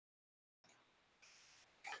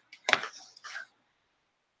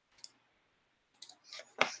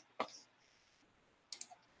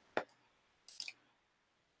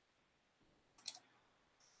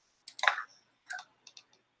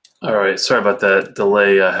All right, sorry about that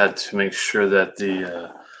delay. I had to make sure that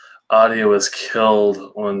the audio was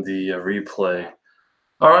killed on the replay.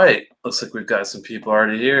 All right, looks like we've got some people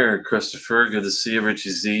already here. Christopher, good to see you.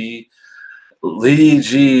 Richie Z, Lee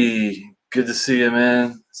G, good to see you,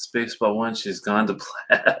 man. Spaceball one, she's gone to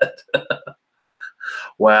plaid.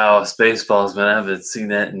 Wow, Spaceballs, man. I haven't seen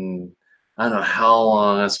that in I don't know how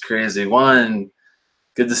long. That's crazy. One,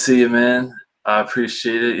 good to see you, man. I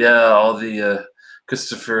appreciate it. Yeah, all the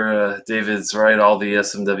Christopher David's right. All the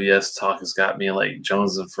SMWS talk has got me like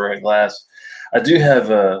Jones and for a glass. I do have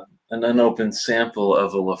an unopened sample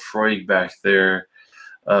of a Lafroig back there,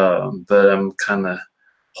 but I'm kind of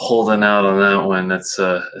holding out on that one. It's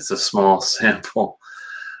a small sample,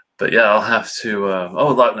 but yeah, I'll have to.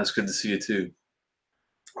 Oh, Lochner, good to see you too.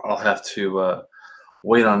 I'll have to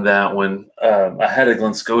wait on that one. I had a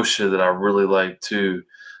Glen Scotia that I really liked too.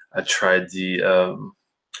 I tried the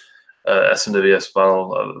SMWS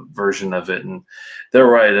bottle version of it, and they're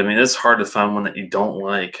right. I mean, it's hard to find one that you don't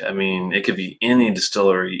like. I mean, it could be any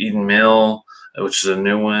distillery, Eden Mill, which is a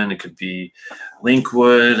new one. It could be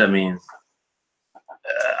Linkwood. I mean,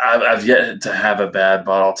 I've yet to have a bad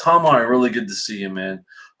bottle. Tom, really good to see you, man.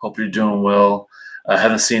 Hope you're doing well. I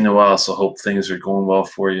haven't seen you in a while, so hope things are going well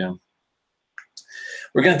for you.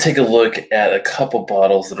 We're going to take a look at a couple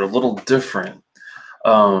bottles that are a little different.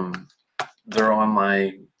 They're on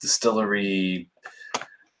my distillery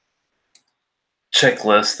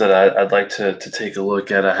checklist that I'd like to take a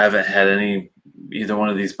look at. I haven't had either one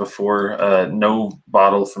of these before. No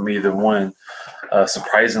bottle from either one,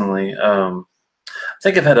 surprisingly. I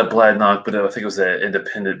think I've had a Bladnoch, but I think it was an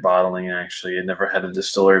independent bottling, actually. I never had a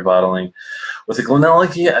distillery bottling. With the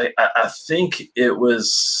GlenAllachie, I think it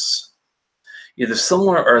was either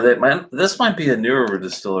similar or this might be a newer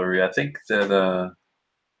distillery. I think that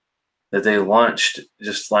they launched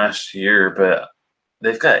just last year, but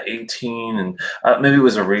they've got 18 and maybe it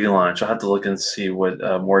was a relaunch. I'll have to look and see what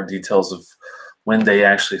more details of when they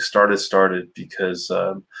actually started because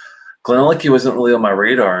GlenAllachie wasn't really on my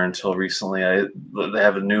radar until recently. They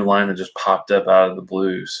have a new line that just popped up out of the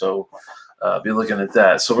blue, so I'll be looking at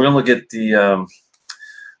that. So we're gonna look at the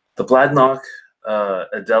Bladnoch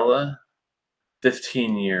Adela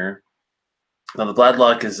 15-year. Now the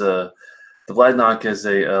Bladnoch is a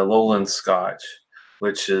lowland Scotch,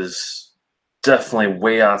 which is definitely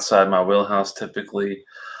way outside my wheelhouse. Typically,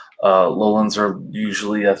 lowlands are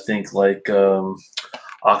usually, I think, like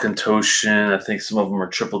Auchentoshan. I think some of them are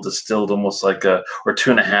triple distilled, almost like or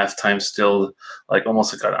 2.5 times distilled, like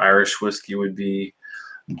almost like an Irish whiskey would be.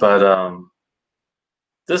 But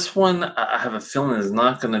this one, I have a feeling is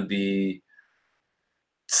not going to be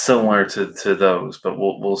similar to those, but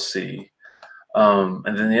we'll see. And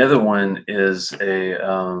then the other one is the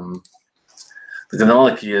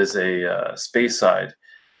GlenAllachie is a Speyside,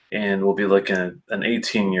 and we'll be looking at an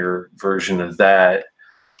 18-year version of that.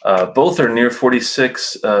 Both are near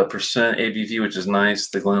 46% ABV, which is nice.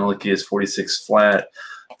 The GlenAllachie is 46 flat.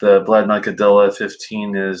 The Bladnoch Adela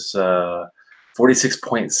 15 is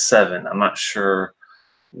 46.7. I'm not sure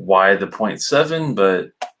why the 0.7,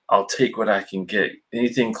 but I'll take what I can get.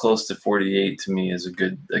 Anything close to 48 to me is a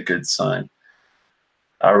good sign.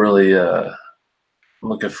 I really I'm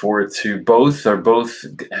looking forward to both. They both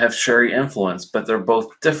have sherry influence, but they're both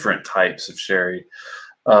different types of sherry.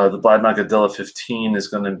 The Bladnoch Adela 15 is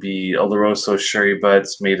going to be Oloroso sherry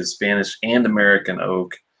butts made of Spanish and American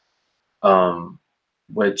oak,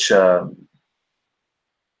 which the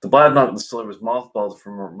Bladnoch distillery was mothballed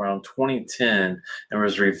from around 2010 and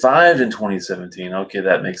was revived in 2017. Okay,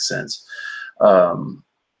 that makes sense. The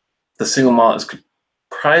single malt is comprised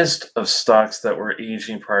of stocks that were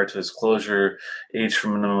aging prior to its closure, aged for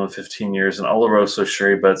a minimum of 15 years, and Oloroso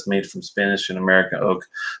sherry butts made from Spanish and American oak,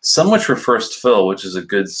 some which were first fill, which is a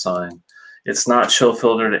good sign. It's not chill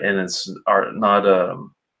filtered and it's not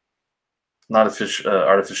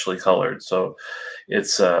artificially colored. So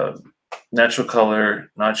it's natural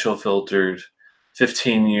color, not chill filtered,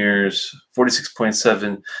 15 years,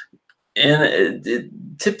 46.7. And it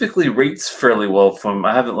typically rates fairly well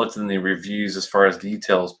I haven't looked in the reviews as far as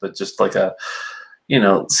details, but just like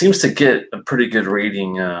seems to get a pretty good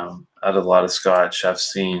rating out of a lot of Scotch I've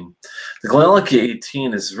seen. The GlenAllachie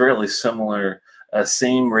 18 is really similar,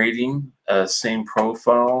 same rating, same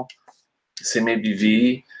profile, same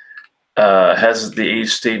ABV, has the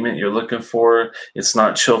age statement you're looking for. It's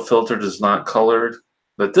not chill filtered, it's not colored,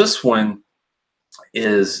 but this one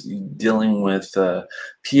is dealing with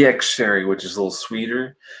PX sherry, which is a little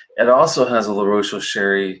sweeter. It also has a Oloroso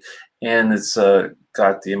sherry, and it's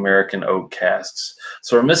got the American oak casks.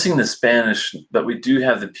 So we're missing the Spanish, but we do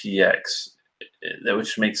have the PX,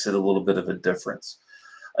 which makes it a little bit of a difference.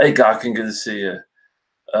 Hey, Gawkin, good to see you.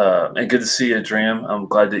 And good to see you, Dram. I'm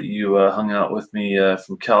glad that you hung out with me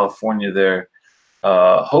from California there.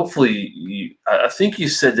 Hopefully, I think you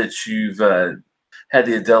said that you've had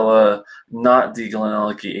the Adela, not the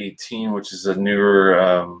GlenAllachie 18, which is a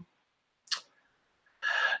newer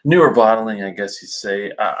bottling, I guess you'd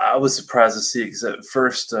say. I was surprised to see it because at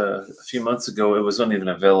first, a few months ago, it wasn't even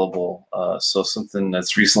available. So something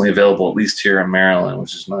that's recently available, at least here in Maryland,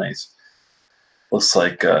 which is nice. Looks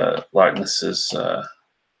like Loch Ness's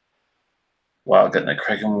wow, getting a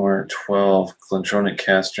Craigenmore 12 Glendronach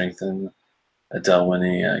cast strength and Adele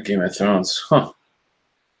winning Game of Thrones. Huh.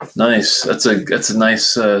 Nice. That's a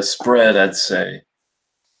nice spread, I'd say.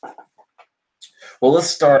 Well, let's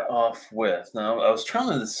start off with. Now, I was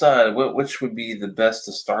trying to decide which would be the best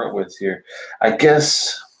to start with here. I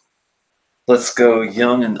guess let's go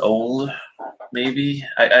young and old, maybe.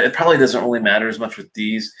 It probably doesn't really matter as much with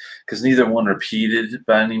these because neither one repeated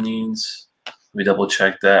by any means. Let me double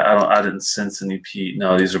check that. I didn't sense any peat.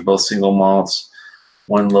 No, these are both single malts.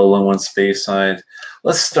 One lowland, one Speyside.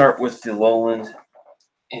 Let's start with the lowland,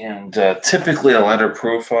 and typically a lighter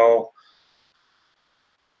profile.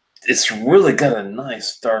 It's really got a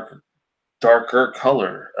nice darker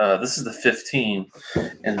color. This is the 15,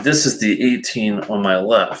 and this is the 18 on my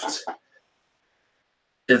left.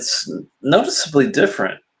 It's noticeably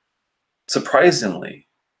different, surprisingly.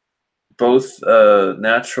 Both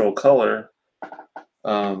natural color,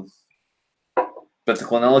 but the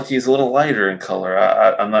GlenAllachie is a little lighter in color.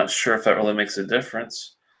 I'm not sure if that really makes a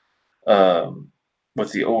difference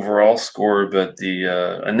with the overall score, but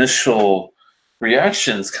the initial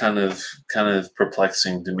reaction is kind of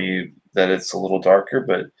perplexing to me that it's a little darker,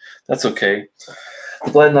 but that's okay.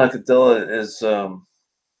 The Bladnoch Adela is going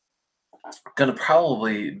to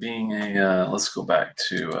probably being a let's go back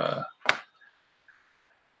to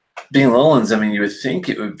being lowlands. I mean, you would think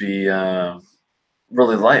it would be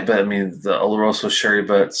really light, but I mean, the Oloroso sherry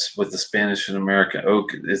butts with the Spanish and American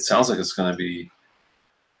oak, it sounds like it's going to be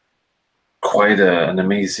quite an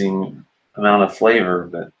amazing amount of flavor.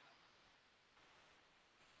 But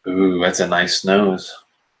ooh, that's a nice nose.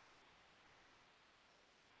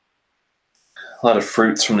 A lot of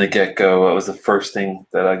fruits from the get-go. That was the first thing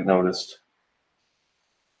that I noticed.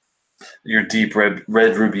 Your deep red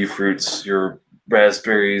ruby fruits, your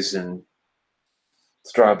raspberries and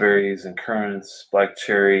strawberries and currants, black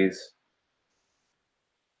cherries.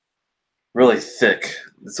 Really thick.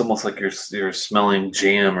 It's almost like you're smelling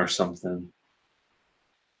jam or something.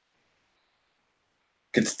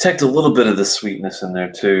 Can detect a little bit of the sweetness in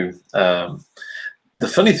there too. The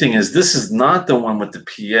funny thing is, this is not the one with the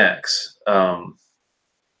PX,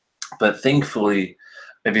 but thankfully,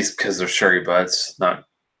 maybe it's because they're sherry butts, not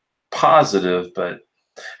positive. But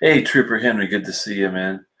hey, Trooper Henry, good to see you,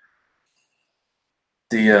 man.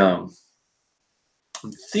 I'm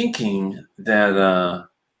thinking that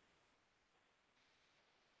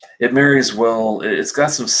it marries well. It's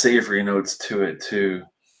got some savory notes to it too.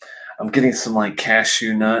 I'm getting some like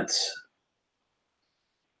cashew nuts,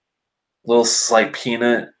 a little slight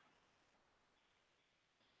peanut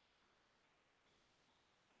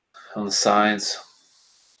on the sides.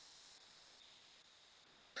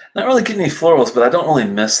 Not really getting any florals, but I don't really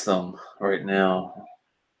miss them right now.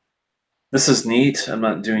 This is neat. I'm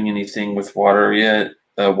not doing anything with water yet.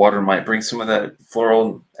 Water might bring some of that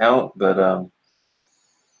floral out, but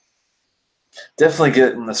definitely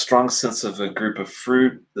getting the strong sense of a group of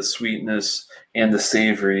fruit, the sweetness, and the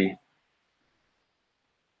savory.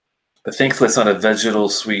 But thankfully, it's not a vegetal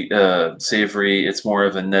sweet savory. It's more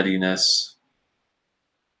of a nuttiness.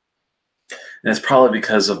 And it's probably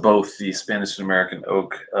because of both the Spanish and American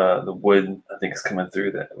oak. The wood, I think, is coming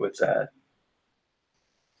through that with that.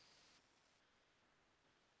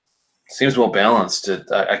 Seems well balanced.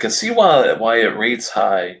 I can see why it rates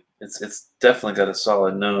high. It's definitely got a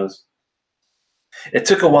solid nose. It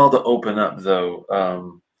took a while to open up,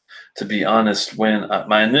 though. To be honest, when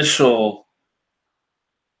my initial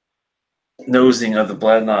nosing of the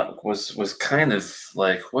Bladnoch was kind of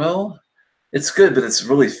like, well, it's good, but it's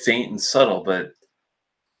really faint and subtle. But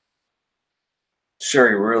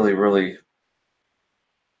sherry really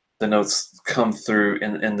the notes come through,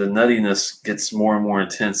 and the nuttiness gets more and more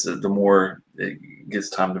intense the more it gets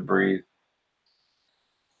time to breathe.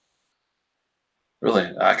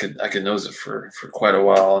 Really, I could nose it for quite a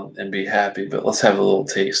while and be happy, but let's have a little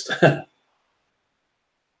taste.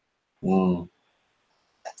 Mm.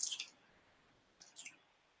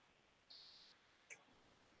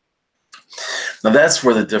 Now that's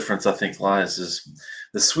where the difference I think lies. Is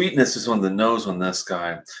the sweetness is on the nose on this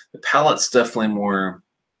guy. The palate's definitely more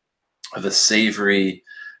of a savory,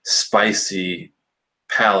 spicy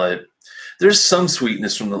palate. There's some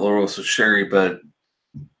sweetness from the Oloroso sherry, but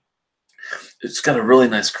it's got a really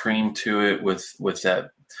nice cream to it with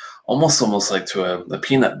that almost like to a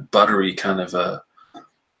peanut buttery kind of a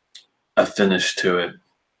finish to it.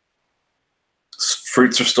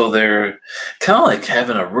 Fruits are still there, kind of like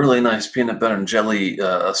having a really nice peanut butter and jelly,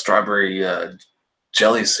 a strawberry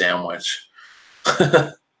jelly sandwich.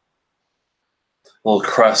 A little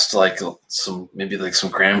crust, like some maybe like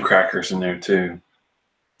some graham crackers in there too.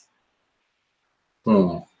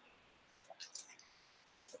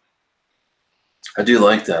 I do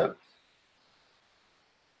like that.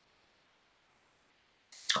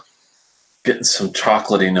 Getting some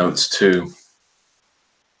chocolatey notes too.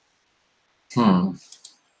 Trying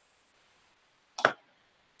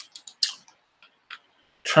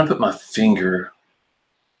to put my finger.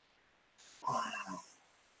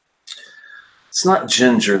 It's not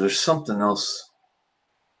ginger. There's something else.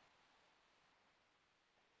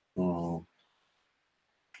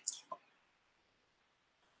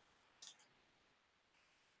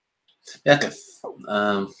 Yeah, like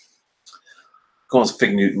going with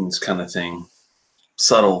Fig Newtons kind of thing.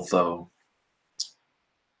 Subtle though.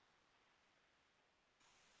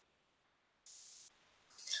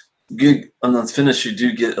 Good on the finish. You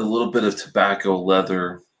do get a little bit of tobacco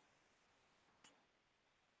leather,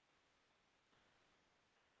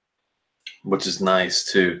 which is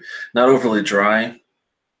nice too. Not overly dry,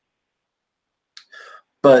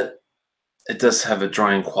 but it does have a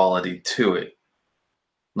drying quality to it.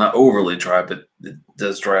 Not overly dry, but it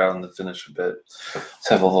does dry out in the finish a bit. Let's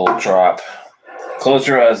have a little drop. Close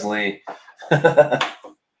your eyes, Lee. Let's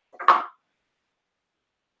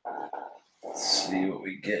see what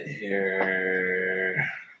we get here.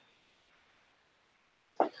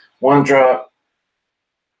 One drop.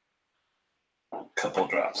 Couple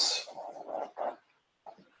drops.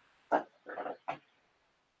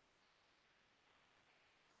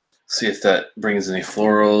 See if that brings any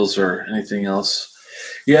florals or anything else.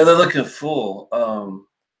 Yeah, they're looking full.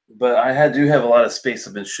 But I do have a lot of space.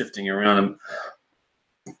 I've been shifting around.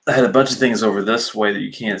 I had a bunch of things over this way that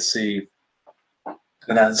you can't see.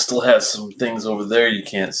 And I still have some things over there you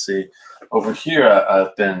can't see. Over here,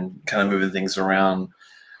 I've been kind of moving things around.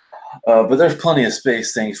 But there's plenty of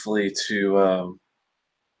space, thankfully, to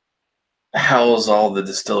house all the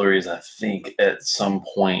distilleries, I think, at some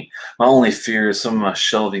point. My only fear is some of my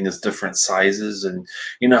shelving is different sizes. And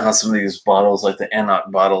you know how some of these bottles, like the Enoch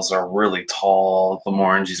bottles, are really tall. The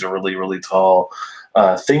Morangis are really, really tall.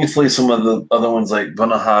 Thankfully, some of the other ones, like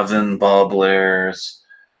Bunnahabhain, Bob Blair's,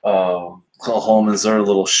 Holman's, are a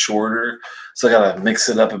little shorter. So I got to mix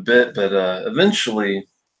it up a bit. But eventually,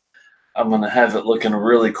 I'm going to have it looking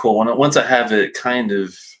really cool. Once I have it kind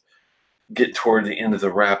of get toward the end of the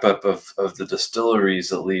wrap up of the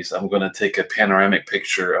distilleries, at least, I'm going to take a panoramic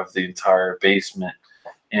picture of the entire basement.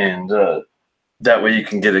 And that way you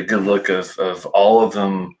can get a good look of all of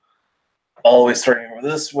them, all the way starting over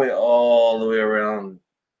this way, all the way around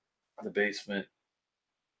the basement.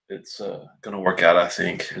 It's going to work out, I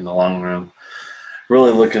think, in the long run.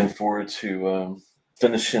 Really looking forward to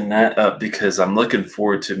finishing that up, because I'm looking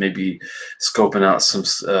forward to maybe scoping out some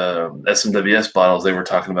SMWS bottles. They were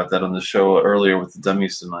talking about that on the show earlier with the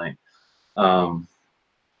dummies tonight.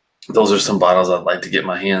 Those are some bottles I'd like to get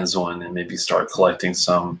my hands on and maybe start collecting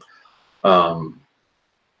some,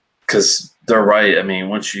 because they're right. I mean,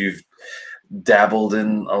 once you've dabbled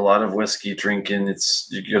in a lot of whiskey drinking,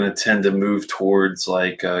 you're going to tend to move towards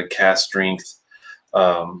like cask strength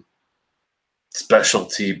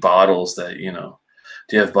specialty bottles that, you know.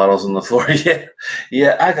 Do you have bottles on the floor?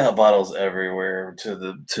 Yeah, I got bottles everywhere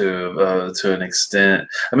to an extent.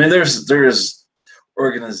 I mean, there's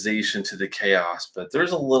organization to the chaos, but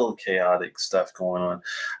there's a little chaotic stuff going on.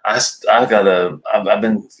 I've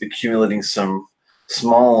been accumulating some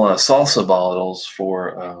small salsa bottles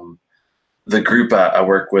for the group I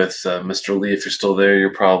work with. Mr. Lee, if you're still there,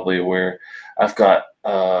 you're probably aware. I've got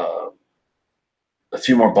a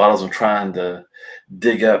few more bottles. I'm trying to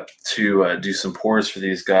dig up to do some pours for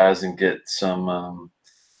these guys and get some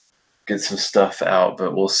stuff out,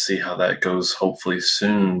 but we'll see how that goes. Hopefully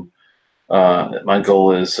soon. My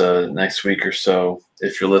goal is next week or so.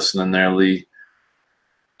 If you're listening there, Lee,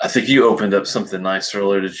 I think you opened up something nice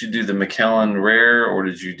earlier. Did you do the Macallan Rare, or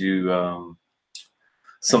did you do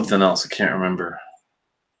something else? I can't remember.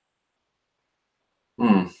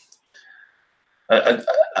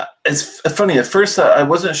 It's funny. At first, I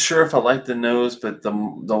wasn't sure if I liked the nose, but the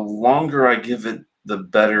longer I give it, the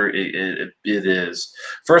better it is.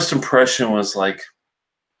 First impression was like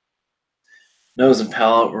nose and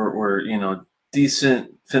palate were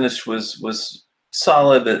decent. Finish was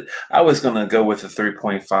solid. But I was going to go with a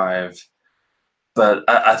 3.5, but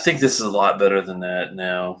I think this is a lot better than that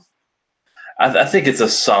now. I think it's a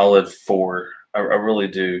solid 4. I really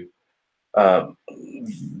do.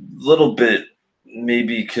 Little bit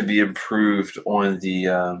maybe could be improved on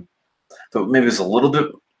the, but maybe it's a little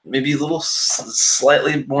bit, maybe a little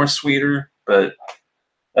slightly more sweeter, but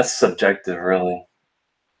that's subjective, really.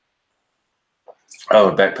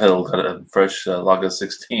 Oh, backpedal got a fresh Lago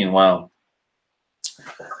 16. Wow.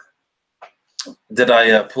 Did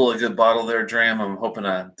I pull a good bottle there, Dram? I'm hoping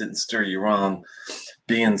I didn't steer you wrong.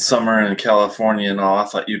 Being summer in California and all, I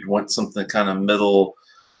thought you'd want something kind of middle,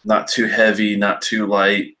 not too heavy, not too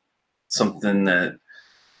light, something that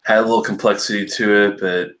had a little complexity to it,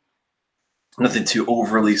 but nothing too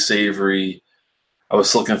overly savory. I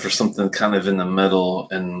was looking for something kind of in the middle,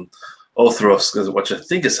 and Othros, which I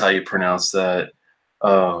think is how you pronounce that.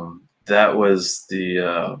 That was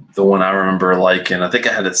the one I remember liking. I think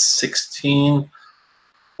I had a 16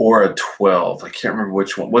 or a 12. I can't remember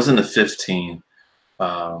which one. It wasn't a 15.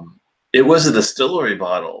 It was a distillery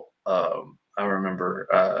bottle. I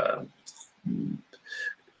remember.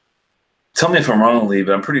 Tell me if I'm wrong, Lee,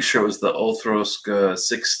 but I'm pretty sure it was the Othros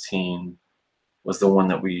 16 was the one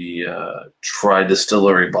that we tried,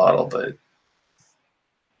 distillery bottle. But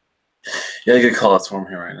yeah, you could call it warm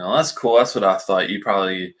here right now. That's cool. That's what I thought. You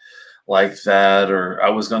probably like that, or I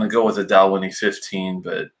was going to go with a Dalwhinnie 15,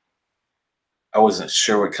 but I wasn't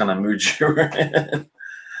sure what kind of mood you were in.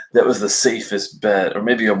 That was the safest bet, or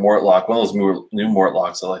maybe a Mortlock, one of those new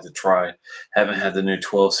Mortlocks I like to try. Haven't had the new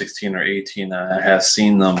 12, 16, or 18. I have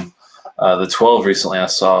seen them. The 12 recently I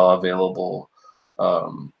saw available.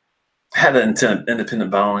 Had an independent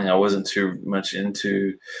bottling I wasn't too much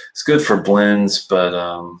into. It's good for blends, but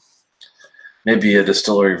maybe a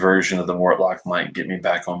distillery version of the Mortlock might get me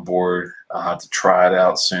back on board. I'll have to try it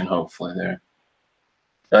out soon, hopefully there.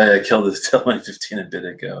 Oh yeah, I killed the Telex 15 a bit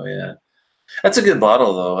ago, yeah. That's a good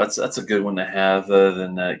bottle, though. That's a good one to have.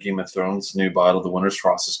 Than that Game of Thrones new bottle. The Winter's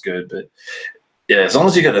Frost is good, but yeah, as long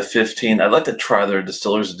as you got a 15, I'd like to try their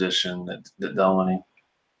Distiller's Edition at Dalwhinnie.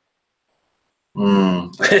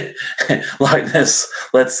 Like this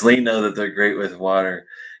lets Lee know that they're great with water.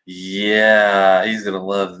 Yeah, he's gonna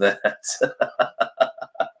love that.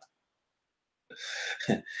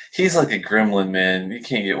 He's like a gremlin, man. You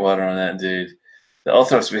can't get water on that dude. The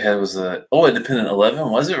Ulthros we had was a independent 11.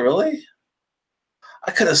 Was it really?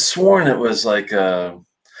 I could have sworn it was like I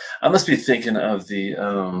must be thinking of the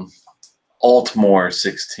Altmore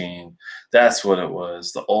 16. That's what it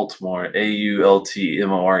was. The Altmore,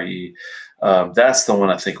 Aultmore. That's the one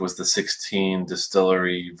I think was the 16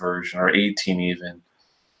 distillery version, or 18 even.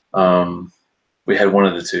 We had one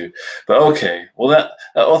of the two. But okay. Well, that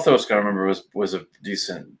Altmore, I remember, was a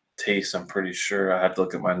decent taste. I'm pretty sure. I have to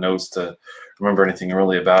look at my notes to remember anything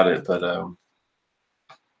really about it. But I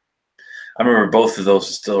remember both of those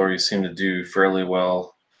distilleries seemed to do fairly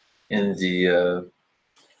well in the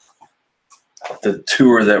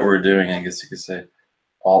tour that we're doing, I guess you could say.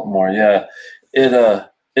 Altmore, yeah.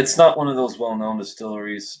 It's not one of those well-known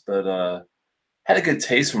distilleries, but had a good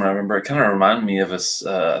taste from it. I remember it kind of reminded me of I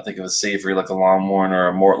think of a savory, like a Longmorn or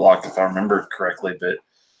a Mortlock, if I remember correctly. But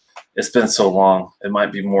it's been so long, it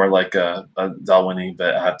might be more like a Dalwhinnie,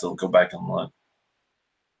 but I have to go back and look.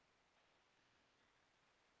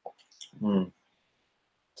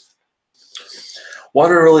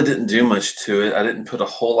 Water really didn't do much to it. I didn't put a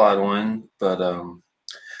whole lot on, but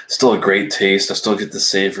still a great taste. I still get the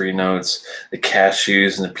savory notes. The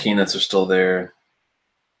cashews and the peanuts are still there.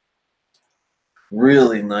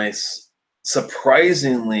 Really nice,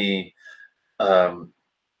 surprisingly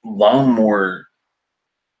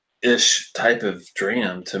Longmore-ish type of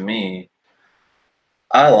dram to me.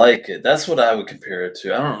 I like it. That's what I would compare it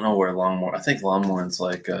to. I don't know where Longmore. I think Longmore's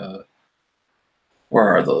like where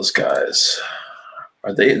are those guys?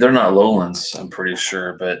 Are they? They're not Lowlands, I'm pretty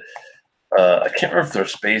sure, but I can't remember if they're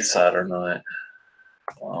Space Side or not.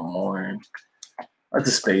 Longmore. At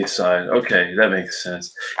the Space Side. Okay, that makes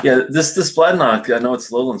sense. Yeah, this Bladnoch, I know it's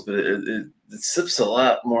Lowlands, but it sips a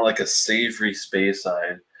lot more like a savory Space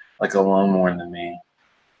Side, like a Longmore than me.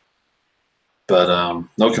 But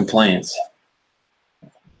no complaints.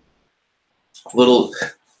 A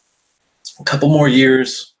couple more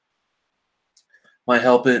years might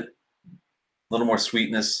help it. A little more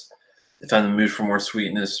sweetness. If I'm in the mood for more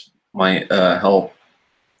sweetness, might help.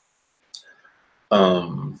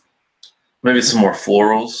 Maybe some more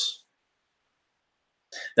florals.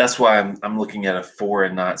 That's why I'm looking at a 4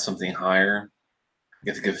 and not something higher. I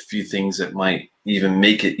get to give a few things that might even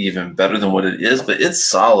make it even better than what it is, but it's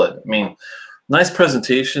solid. I mean, nice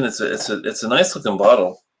presentation. It's a nice looking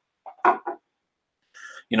bottle.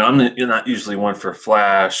 you're not usually one for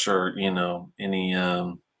flash or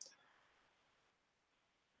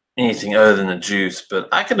anything other than the juice, but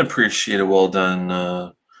I can appreciate a well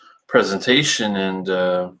done presentation, and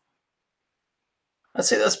I'd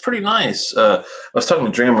say that's pretty nice. I was talking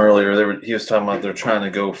to Dream earlier. He was talking about they're trying to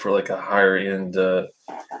go for like a higher end,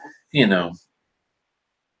 you know,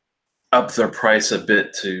 up their price a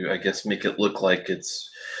bit to, I guess, make it look like it's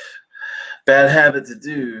bad habit to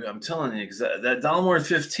do. I'm telling you, that Dalmore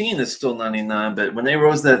 15 is still 99, but when they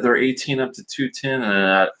rose their 18 up to 210,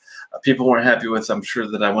 and people weren't happy with, I'm sure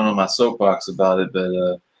that I went on my soapbox about it,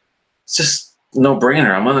 but it's just no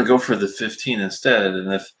brainer. I'm gonna go for the 15 instead,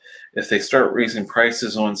 and if they start raising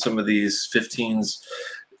prices on some of these 15s,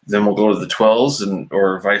 then we'll go to the 12s,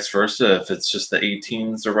 or vice versa. If it's just the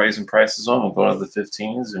 18s they're raising prices on, we'll go to the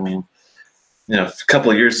 15s. I mean, a couple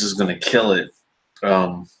of years is going to kill it.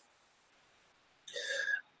 And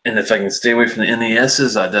if I can stay away from the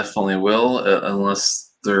NESs, I definitely will,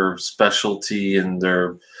 unless they're specialty and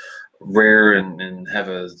they're rare and have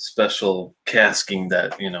a special casking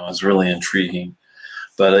that is really intriguing.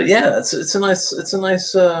 But yeah, it's a nice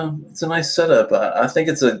setup. I think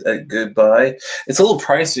it's a good buy. It's a little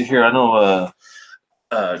pricey here. I know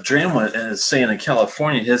Dram is saying in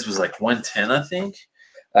California his was like 110, I think.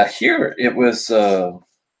 Here it was, or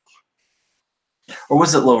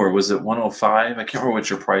was it lower? Was it 105? I can't remember what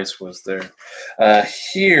your price was there.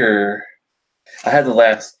 Here, I had the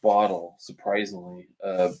last bottle, surprisingly,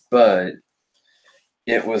 but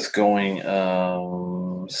it was going.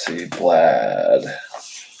 Let's see, Blad.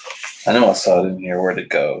 I know I saw it in here. Where'd it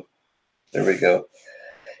go? There we go.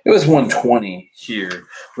 It was 120 here,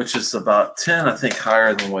 which is about 10, I think,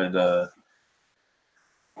 higher than what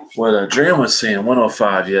Dram was saying.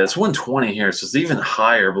 105. Yeah, it's 120 here. So it's even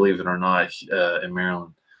higher, believe it or not, in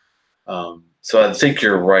Maryland. So I think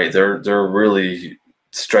you're right. They're really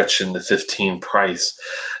stretching the 15 price.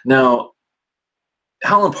 Now,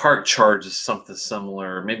 Highland Park charges something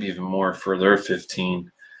similar, maybe even more for their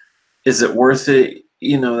 15. Is it worth it?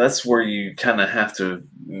 That's where you kind of have to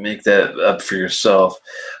make that up for yourself.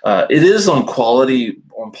 It is on quality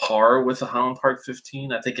on par with the Highland Park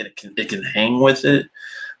 15. I think it can hang with it.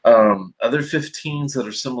 Other 15s that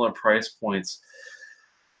are similar price points,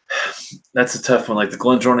 that's a tough one. Like the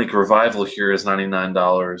GlenAllachie Revival here is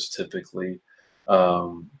 $99 typically.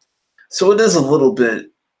 So it is a little bit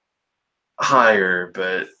higher,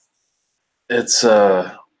 but it's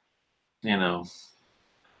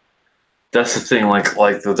that's the thing. Like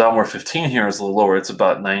the Dalmore 15 here is a little lower. It's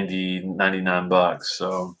about $99.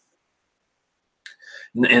 So,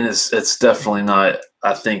 and it's definitely not,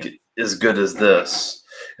 I think, as good as this.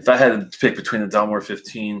 If I had to pick between the Dalmore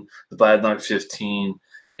 15, the Bladnoch 15,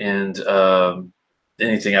 and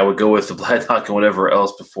anything, I would go with the Bladnoch and whatever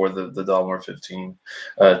else before the Dalmore 15.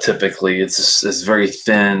 Typically, it's very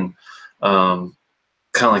thin, kind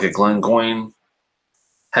of like a Glengoyne.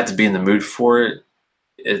 Had to be in the mood for it.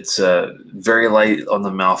 It's very light on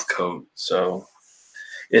the mouth coat, so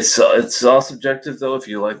it's all subjective though. If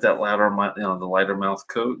you like that the lighter mouth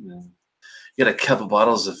coat, and you got a couple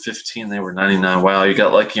bottles of 15, they were 99. Wow, you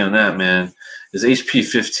got lucky on that, man. His HP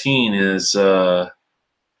 15 is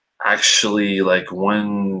actually like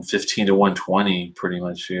 115 to 120, pretty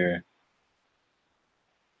much here.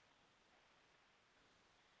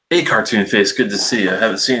 Hey, Cartoon Face, good to see you. I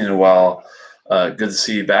haven't seen you in a while. Good to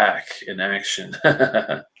see you back in action.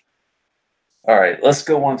 All right, let's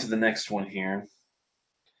go on to the next one here.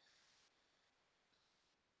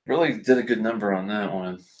 Really did a good number on that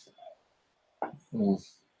one.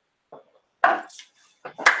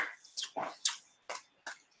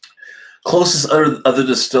 Closest other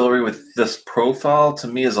distillery with this profile to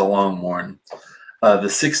me is a Longmorn. The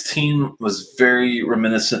 16 was very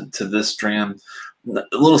reminiscent to this dram. A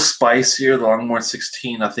little spicier. The Longmorn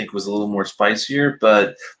 16, I think, was a little more spicier,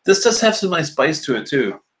 but this does have some nice spice to it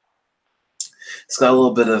too. It's got a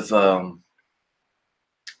little bit of,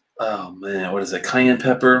 oh man, what is it? Cayenne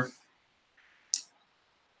pepper.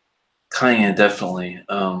 Cayenne, definitely.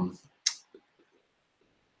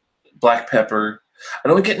 Black pepper. I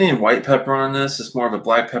don't get any white pepper on this. It's more of a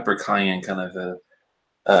black pepper cayenne kind of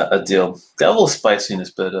a deal. Got a little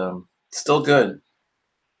spiciness, but still good.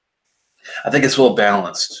 I think it's well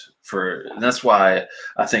balanced and that's why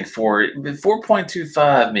I think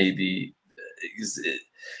 4.25 maybe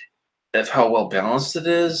of how well balanced it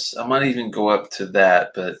is. I might even go up to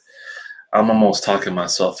that, but I'm almost talking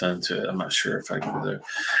myself into it. I'm not sure if I can go there.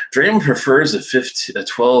 Dram prefers a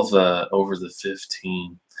 12 over the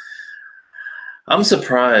 15. I'm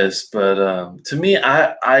surprised, but to me,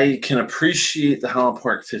 I can appreciate the Highland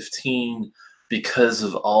Park 15 because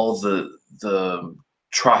of all the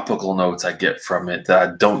tropical notes I get from it that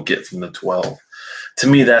I don't get from the 12. To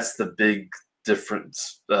me, that's the big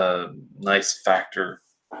difference, nice factor.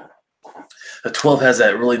 The 12 has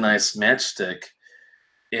that really nice matchstick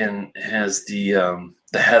and has the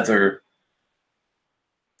heather,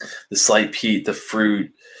 the slight peat, the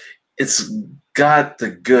fruit. It's got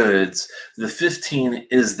the goods. The 15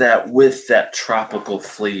 is that with that tropical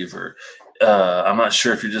flavor. I'm not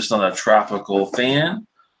sure if you're just not a tropical fan.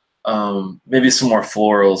 Maybe some more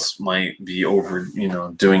florals might be over,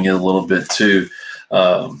 doing it a little bit too.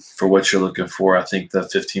 For what you're looking for, I think the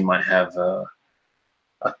 15 might have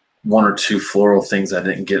one or two floral things I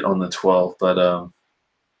didn't get on the 12, but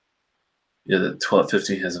yeah, the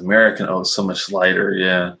 15 has American oak, so much lighter.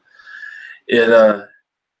 Yeah, yeah,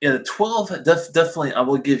 the 12 definitely. I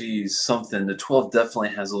will give you something. The 12 definitely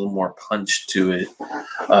has a little more punch to it.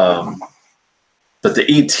 But the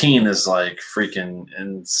 18 is like freaking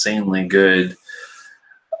insanely good.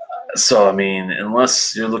 So, I mean,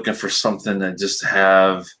 unless you're looking for something that just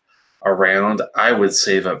have around, I would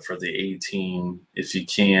save up for the 18 if you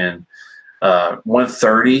can.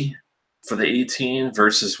 130 for the 18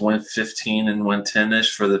 versus 115 and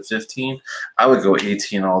 110-ish for the 15. I would go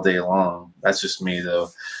 18 all day long. That's just me,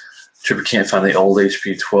 though. Tripper can't find the old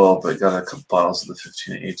HP 12, but got a couple bottles of the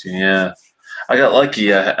 15 and 18. Yeah, I got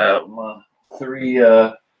lucky. Three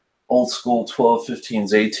old school 12,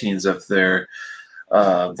 15s, 18s up there.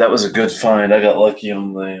 That was a good find. I got lucky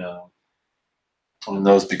on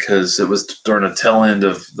those because it was during the tail end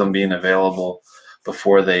of them being available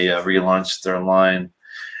before they relaunched their line.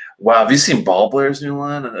 Wow, have you seen Ball Blair's new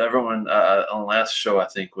line? And everyone on the last show, I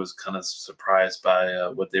think, was kind of surprised by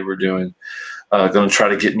what they were doing. Going to try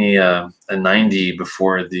to get me a 90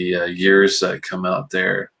 before the years come out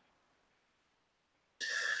there.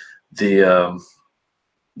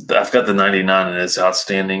 I've got the 99 and it's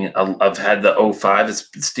outstanding. I've had the 05.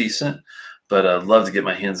 It's decent, but I'd love to get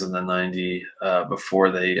my hands on the 90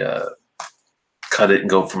 before they cut it and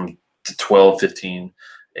go from 12, 15,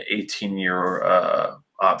 18-year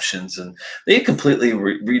options. And they completely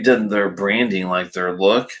redone their branding, like their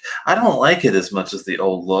look. I don't like it as much as the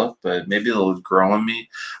old look, but maybe it'll grow on me.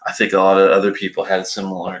 I think a lot of other people had a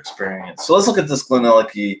similar experience. So let's look at this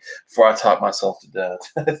GlenAllachie before I talk myself to death.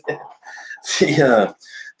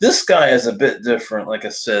 This guy is a bit different. Like I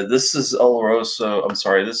said, this is Oloroso. I'm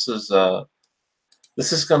sorry, this is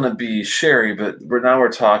going to be sherry, but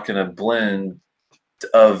we're talking a blend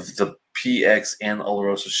of the PX and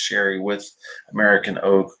Oloroso sherry with American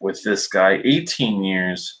oak with this guy. 18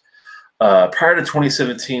 years. Prior to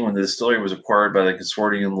 2017, when the distillery was acquired by the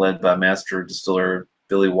consortium led by master distiller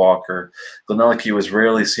Billy Walker, GlenAllachie was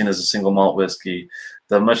rarely seen as a single malt whiskey.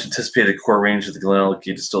 The much anticipated core range of the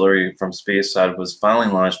GlenAllachie distillery from Speyside was finally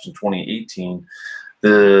launched in 2018.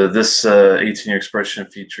 This 18-year expression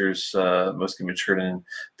features whiskey matured in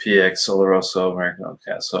PX, Oloroso, American oak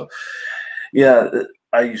cask. So, yeah,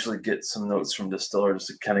 I usually get some notes from distillers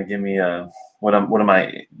to kind of give me what am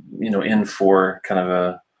I in for, kind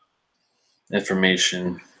of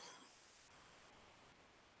information.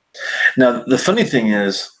 Now the funny thing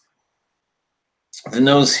is, the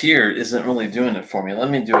nose here isn't really doing it for me.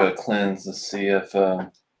 Let me do a cleanse to see if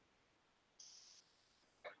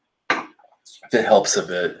it helps a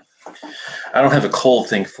bit. I don't have a cold,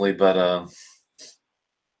 thankfully, but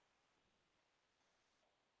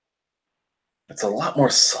it's a lot more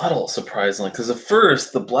subtle, surprisingly, because at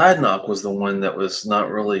first the Bladnoch was the one that was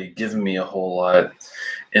not really giving me a whole lot,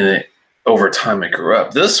 and over time it grew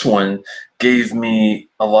up. This one gave me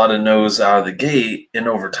a lot of nose out of the gate, and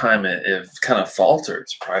over time it kind of faltered,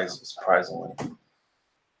 surprisingly. I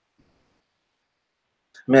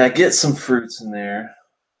mean, I get some fruits in there.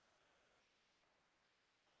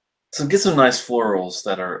 So get some nice florals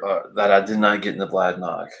that are that I did not get in the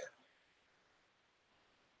Bladnoch.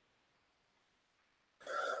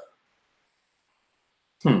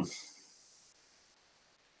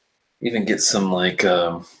 Even get some like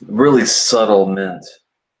really subtle mint.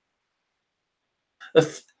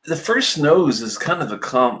 The first nose is kind of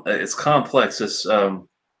it's complex. It's not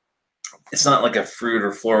like a fruit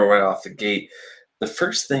or floral right off the gate. The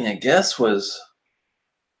first thing I guess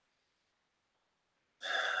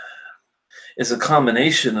is a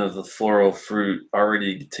combination of the floral fruit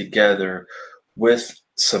already together with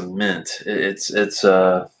some mint. It's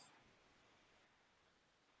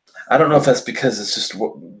I don't know if that's because it's just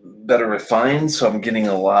better refined, so I'm getting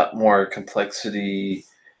a lot more complexity.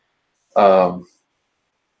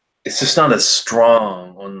 It's just not as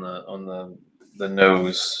strong on the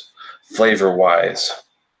nose, flavor wise.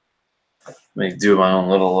 Let me do my own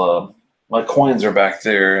little. My coins are back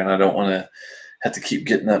there, and I don't want to have to keep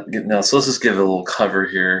getting up, getting down. So let's just give it a little cover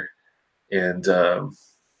here. And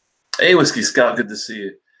hey, Whiskey Scout, good to see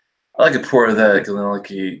you. I like a pour of that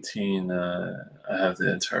GlenAllachie 18. I have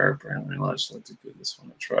the entire brand relaunch. Like to give this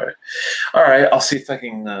one a try. All right, I'll see if I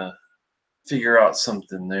can figure out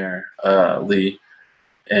something there, Lee.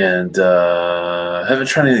 And haven't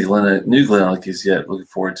tried any new GlenAllachies yet. Looking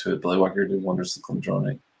forward to it. Billy Walker did wonders with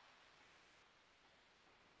Glendronach.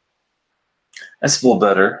 That's a little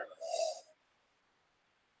better.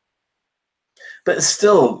 But it's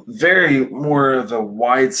still very more of a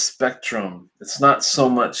wide spectrum. It's not so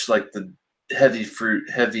much like the heavy fruit,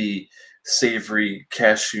 heavy savory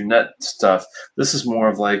cashew nut stuff. This is more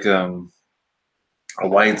of like a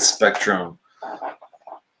wide spectrum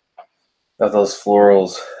of those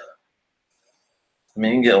florals. I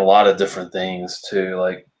mean, you can get a lot of different things too.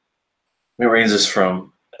 Like it ranges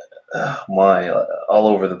from all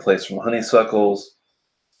over the place, from honeysuckles,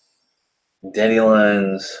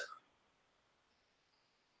 dandelions,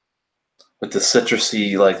 with the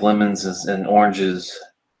citrusy like lemons and oranges.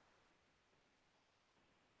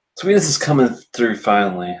 Sweetness is coming through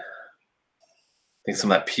finally. I think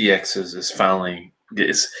some of that PX is finally.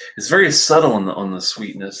 It's very subtle on the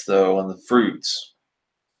sweetness though, on the fruits.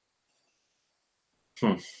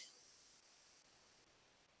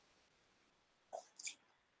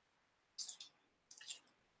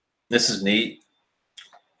 This is neat.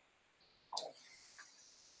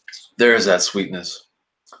 There is that sweetness.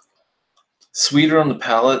 Sweeter on the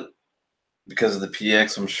palate because of the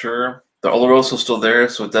PX, I'm sure. The Oloroso is still there,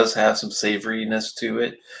 so it does have some savoriness to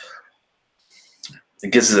it.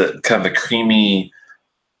 It gives it a kind of a creamy,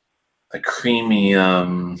 like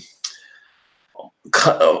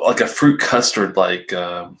a fruit custard, like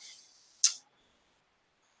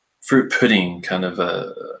fruit pudding kind of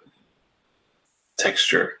a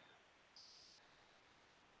texture.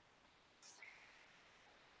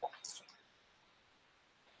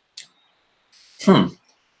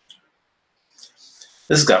 This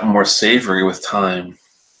has got more savory with time.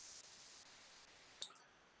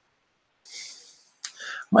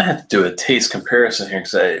 Might have to do a taste comparison here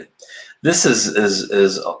because this is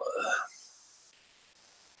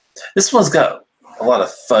this one's got a lot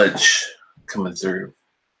of fudge coming through.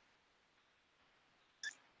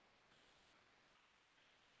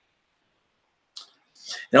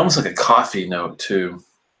 And almost like a coffee note too.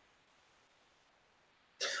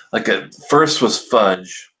 Like first was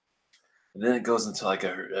fudge, and then it goes into like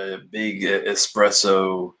a big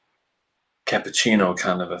espresso cappuccino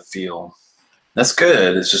kind of a feel. That's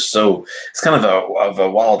good. It's just it's kind of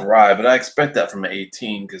a wild ride, but I expect that from an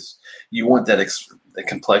 18 because you want that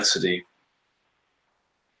complexity.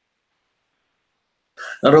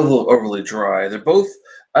 Not overly dry. They're both.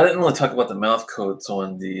 I didn't really talk about the mouth coats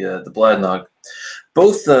on the Bladnoch.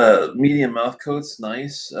 Both medium mouth coats,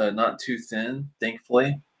 nice, not too thin,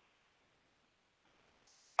 thankfully.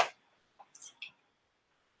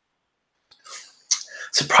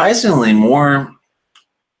 Surprisingly more.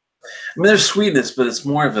 I mean, there's sweetness, but it's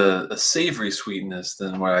more of a savory sweetness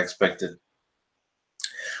than what I expected.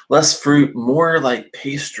 Less fruit, more like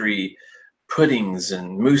pastry, puddings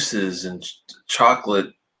and mousses and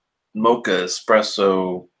chocolate, mocha,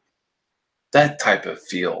 espresso, that type of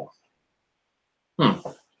feel.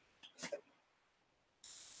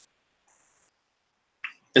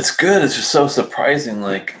 It's good. It's just so surprising,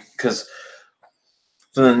 like because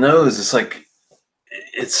for the nose, it's like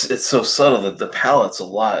it's so subtle that the palate's a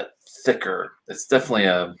lot thicker. It's definitely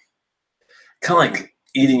a kind of like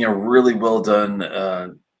eating a really well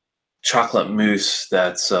done chocolate mousse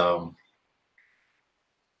that's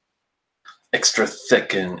extra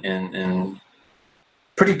thick and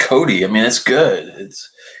pretty coaty. I mean, it's good.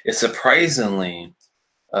 It's surprisingly,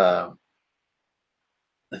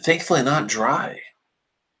 thankfully, not dry.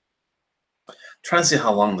 Trying to see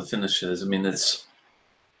how long the finish is. I mean, it's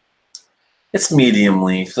medium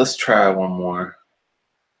length. Let's try one more.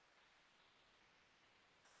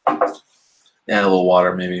 Add a little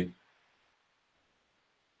water, maybe.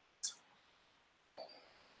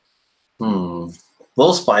 A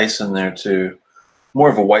little spice in there too. More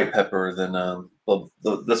of a white pepper than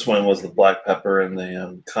this one was the black pepper and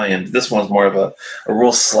the cayenne. This one's more of a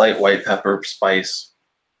real slight white pepper spice.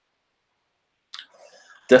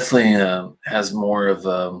 Definitely has more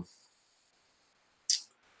of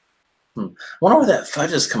I wonder where that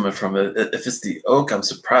fudge is coming from. If it's the oak, I'm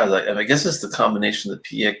surprised. I guess it's the combination of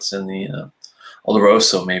the PX and the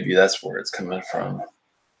Oloroso. Maybe that's where it's coming from.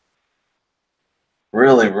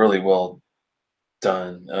 Really, really well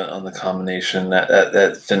done on the combination.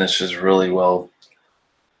 That finish is really well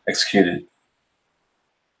executed.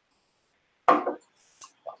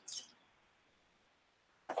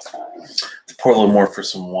 Pour a little more for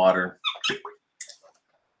some water.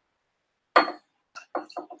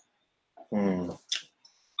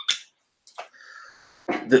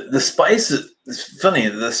 The spice is, it's funny.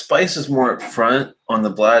 The spice is more up front on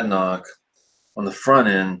the Bladnoch, on the front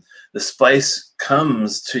end. The spice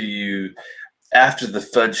comes to you after the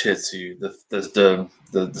fudge hits you.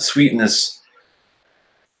 The sweetness,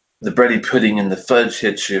 the bready pudding and the fudge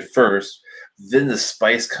hits you first. Then the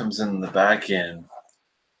spice comes in the back end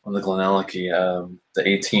on the GlenAllachie, the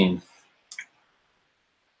 18.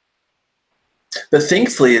 But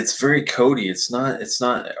thankfully, it's very coaty. It's not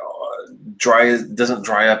dry. It doesn't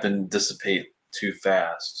dry up and dissipate too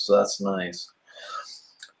fast. So that's nice.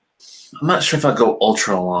 I'm not sure if I'll go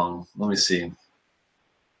ultra long. Let me see.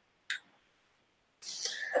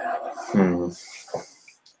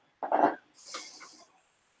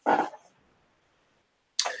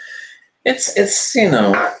 It's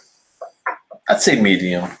I'd say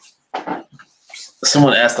medium.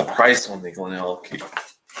 Someone asked the price on the GlenAllachie.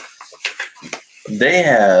 They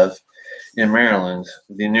have in Maryland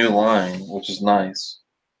the new line, which is nice.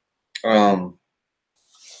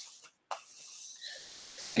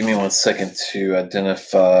 Give me 1 second to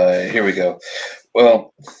identify. Here we go.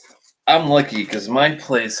 Well, I'm lucky because my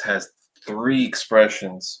place has 3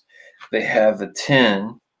 expressions. They have the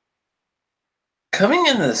 10 coming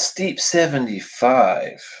in the steep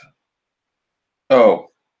 75. Oh,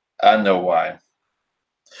 I know why.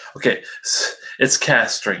 Okay, it's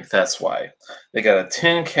cast strength. That's why. They got a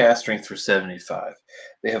 10 cast strength for 75.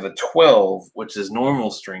 They have a 12, which is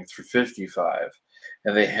normal strength for 55.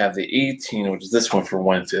 And they have the 18, which is this one for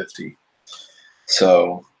 150.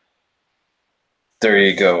 So there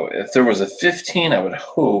you go. If there was a 15, I would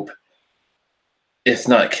hope, if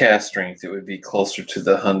not cast strength, it would be closer to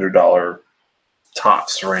the $100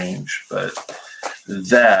 tops range. But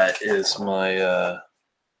that is my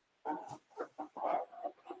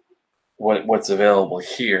what's available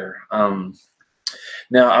here.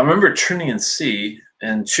 Now I remember Trinity and C,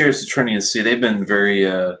 and cheers to Trinity and C. They've been very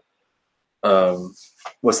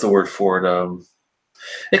what's the word for it?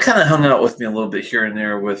 It kind of hung out with me a little bit here and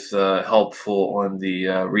there with helpful on the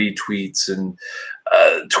retweets and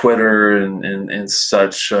Twitter and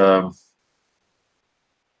such. Wow,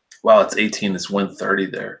 it's 18. It's 130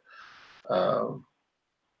 there.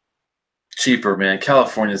 Cheaper, man.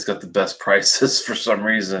 California's got the best prices for some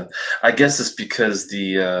reason. I guess it's because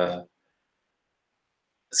the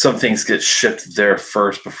some things get shipped there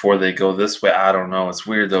first before they go this way. I don't know. It's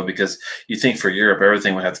weird though, because you think for Europe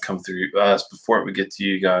everything would have to come through us before it would get to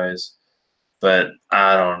you guys. But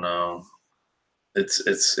I don't know. It's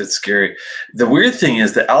scary. The weird thing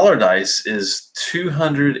is the Allardyce is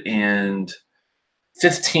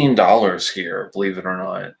 $215 here, believe it or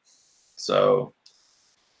not. So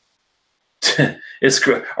it's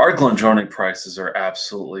good. Our GlenDronach prices are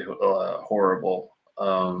absolutely horrible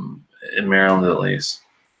in Maryland, at least.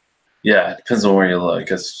 Yeah, it depends on where you look.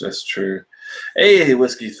 That's true. Hey,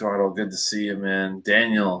 Whiskey Throttle, good to see you, man.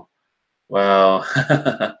 Daniel, wow.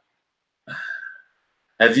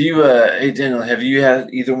 Have you, hey Daniel, have you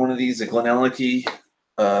had either one of these, a GlenAllachie?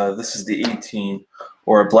 This is the 18,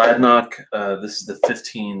 or a Bladnoch. This is the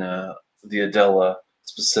 15, the Adela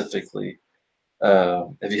specifically.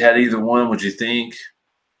 Have you had either one? Would you think?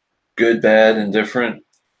 Good, bad, indifferent?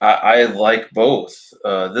 I like both.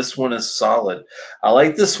 This one is solid. I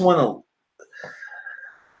like this one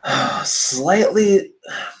slightly.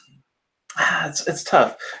 It's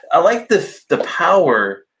tough. I like the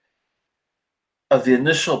power of the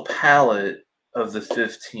initial palate of the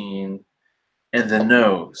 15 and the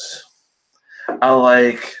nose. I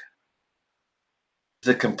like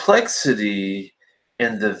the complexity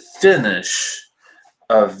and the finish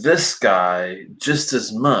of this guy just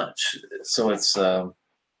as much. So it's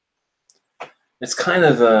kind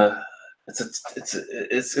of a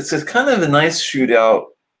it's a kind of a nice shootout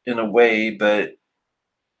in a way, but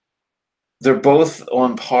they're both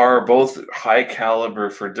on par, both high caliber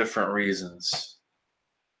for different reasons.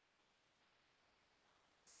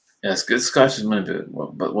 Yes, good Scotch is a bit,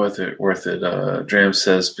 but worth it. Dram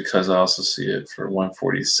says because I also see it for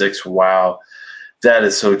 146. Wow, that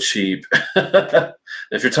is so cheap.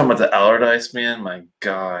 If you're talking about the Allardyce, man, my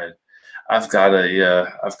God. I've got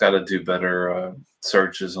to do better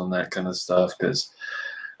searches on that kind of stuff because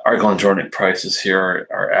our GlenDronach prices here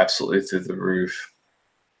are absolutely through the roof.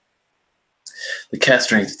 The cast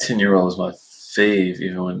strength 10-year-old is my fave,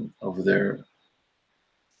 even when over there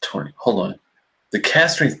 20. Hold on. The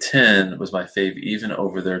cast strength 10 was my fave, even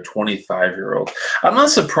over their 25-year-old. I'm not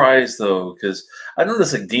surprised though, because I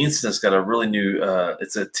noticed like Deanson's got a really new.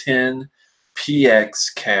 It's a 10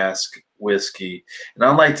 PX cask whiskey, and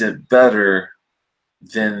I liked it better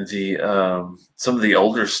than the some of the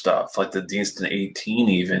older stuff, like the Deanston 18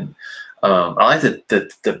 even. I like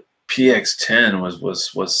the PX10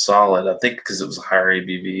 was solid. I think because it was a higher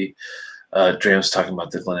ABV. Dram's talking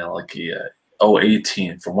about the GlenAllachie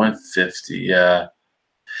 018 for 150. Yeah,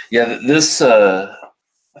 yeah. This I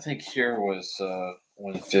think here was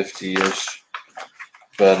 150 ish,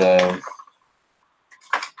 but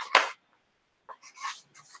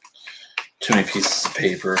too many pieces of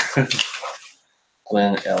paper.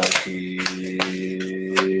 GlenAllachie.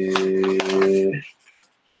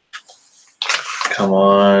 Come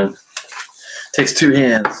on. Takes two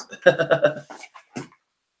hands.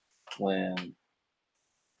 Glen.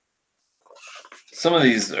 Some of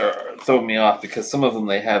these throw me off because some of them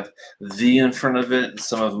they have the in front of it, and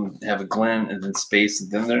some of them have a Glen and then space and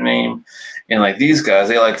then their name. And like these guys,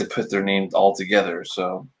 they like to put their name all together.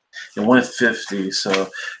 So in 150. So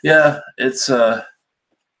yeah, it's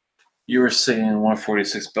you were saying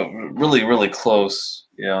 146, but really, really close,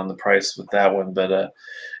 on the price with that one. But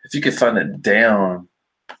if you could find it down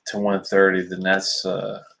to 130, then that's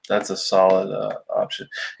a solid option.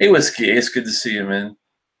 Hey, Whiskey Ace, good to see you, man.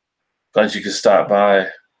 Glad you could stop by.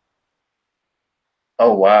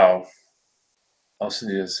 Oh wow, I'll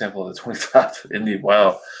send you a sample of the 25 Indy.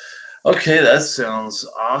 Wow. Okay, that sounds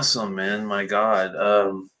awesome, man. My God.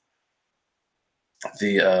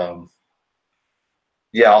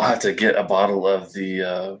 Yeah, I'll have to get a bottle of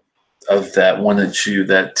that one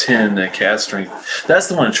that 10 that cast strength. That's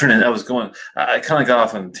the one at Trinity. I kind of got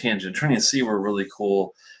off on a tangent. Trinity and C were really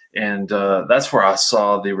cool, and that's where I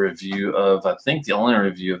saw the review of, I think the only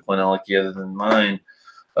review of GlenAllachie other than mine.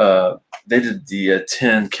 They did the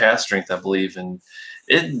 10 cast strength, I believe, and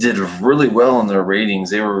it did really well in their ratings.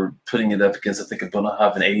 They were putting it up against, I think, a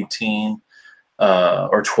Bladnoch 18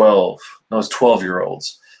 or 12. No, it was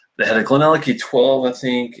 12-year-olds. They had a GlenAllachie 12, I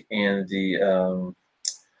think, and the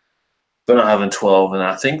Bladnoch 12, and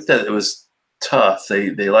I think that it was tough.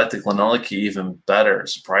 They liked the GlenAllachie even better,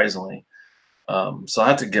 surprisingly. So I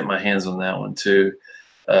have to get my hands on that one too.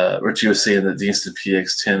 Richie was saying that the Deanston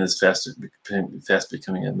PX10 is fast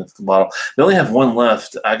becoming a mythical bottle. They only have one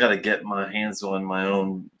left. I got to get my hands on my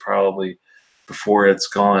own probably before it's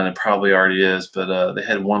gone. It probably already is, but they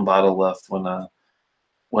had one bottle left when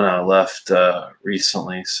I left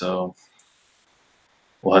recently, so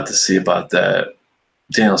we'll have to see about that.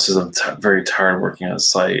 Daniel says I'm very tired working on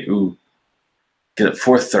site. Ooh, get at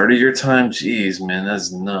 4:30 your time? Jeez, man,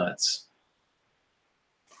 that's nuts.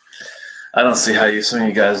 I don't see how some of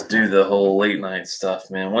you guys do the whole late night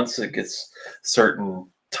stuff, man. Once it gets certain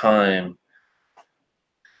time,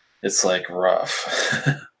 it's like rough.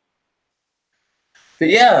 But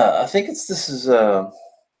yeah, I think this is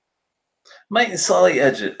might slightly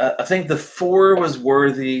edge it. I think the 4 was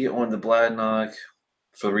worthy on the Bladnoch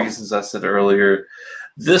for the reasons I said earlier.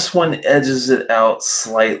 This one edges it out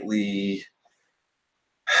slightly,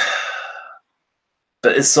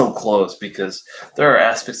 but it's so close because there are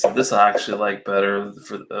aspects of this I actually like better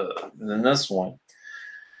than this one.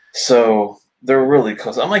 So they're really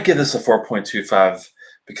close. I might give this a 4.25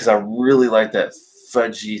 because I really like that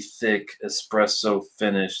fudgy, thick espresso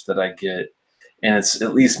finish that I get. And it's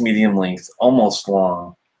at least medium length, almost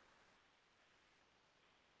long.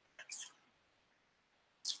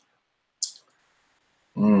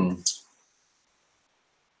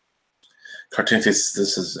 Cartoon Face,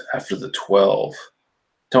 this is after the 12.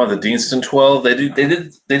 Talking about the Deanston 12,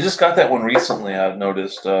 they just got that one recently. I've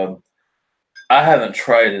noticed. I haven't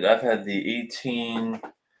tried it. I've had the 18,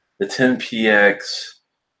 the 10PX,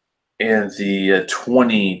 and the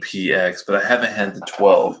 20PX, but I haven't had the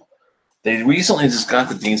 12. They recently just got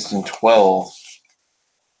the Deanston 12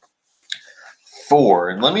 4,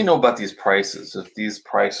 and let me know about these prices. If these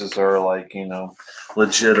prices are like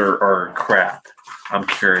legit or crap, I'm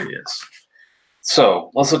curious.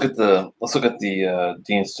 So let's look at the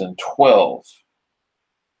Deanston 12,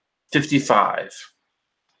 55.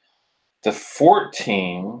 The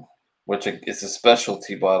 14, which is a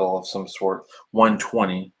specialty bottle of some sort,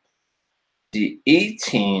 120. The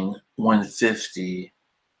 18, 150,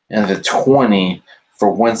 and the 20 for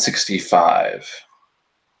 165.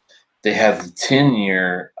 They have the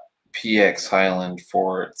 10-year PX Highland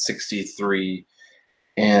for 63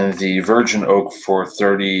 and the Virgin Oak for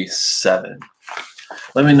 37.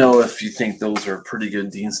 Let me know if you think those are pretty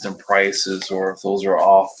good Deanston prices or if those are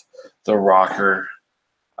off the rocker.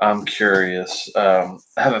 I'm curious. I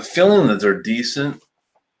have a feeling that they're decent,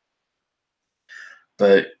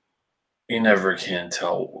 but you never can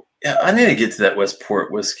tell. Yeah, I need to get to that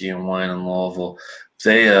Westport Whiskey and Wine in Louisville.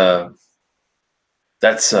 They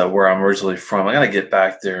that's where I'm originally from. I gotta get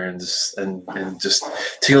back there and just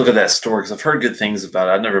take a look at that store because I've heard good things about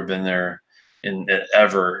it. I've never been there in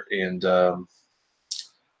ever, and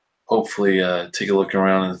hopefully take a look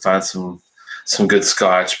around and find some good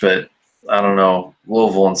scotch. But I don't know,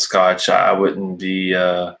 Louisville and scotch. I wouldn't be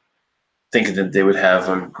thinking that they would have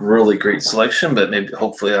a really great selection, but maybe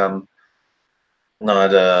hopefully I'm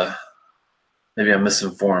not. Maybe I'm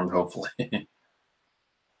misinformed. Hopefully.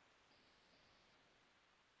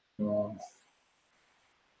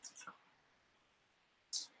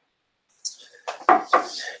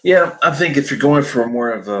 Yeah, I think if you're going for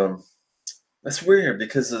more of a, that's weird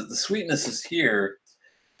because the sweetness is here,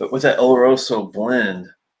 but with that Oloroso blend,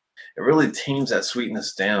 it really tames that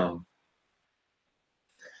sweetness down.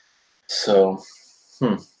 So,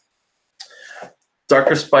 hmm.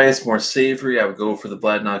 Darker spice, more savory. I would go for the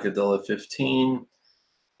Bladnoch Adela 15,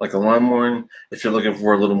 like a Lemonade. If you're looking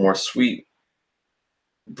for a little more sweet,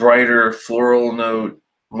 brighter floral note,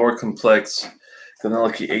 more complex,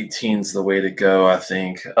 GlenAllachie 18 is the way to go, I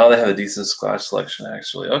think. Oh, they have a decent scotch selection,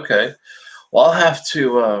 actually. Okay. Well, I'll have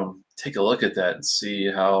to take a look at that and see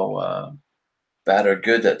how bad or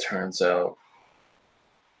good that turns out.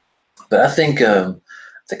 But I think a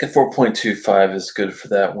 4.25 is good for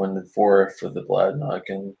that one, and 4 for the Bladnoch,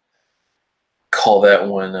 and call that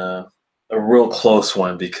one a real close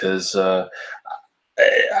one because I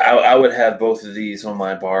would have both of these on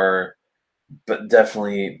my bar, but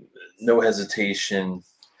definitely no hesitation.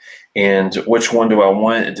 And which one do I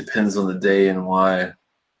want? It depends on the day and why.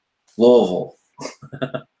 Louisville.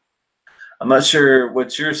 I'm not sure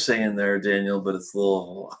what you're saying there, Daniel, but it's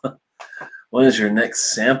Louisville. When is your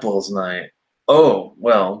next samples night? Oh,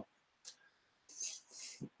 well,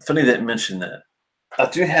 funny that you mentioned that. I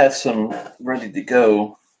do have some ready to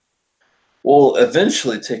go. We'll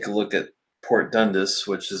eventually take a look at Port Dundas,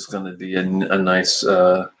 which is going to be a nice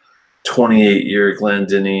 28-year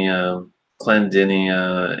Glendenny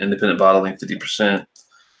independent bottling, 50%,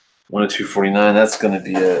 102.49. That's going to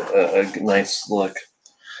be a nice look.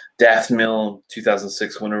 Daft Mill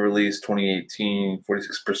 2006 winter release, 2018,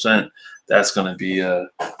 46%. That's going to be a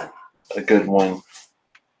good one,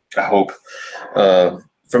 I hope.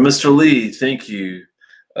 From Mr. Lee, thank you.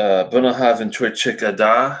 Bunahaven Twitchik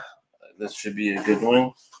Ada. This should be a good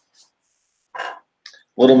one.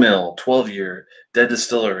 Little Mill, 12-year, Dead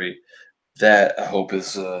Distillery. That, I hope,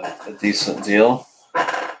 is a decent deal.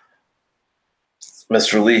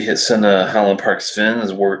 Mr. Lee hit sent a Highland Park Sven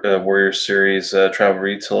as Warrior Series travel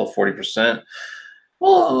retail, 40%.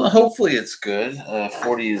 Well, hopefully it's good.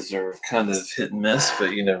 40s are kind of hit and miss,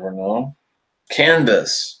 but you never know.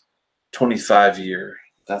 Canvas, 25-year.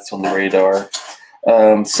 That's on the radar.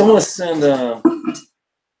 Someone sent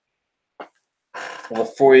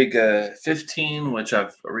Lafoig 15, which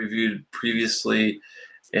I've reviewed previously,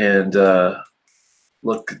 and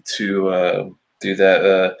look to do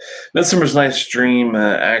that. Midsummer's Night's Dream,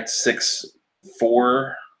 Act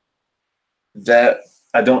 6-4. That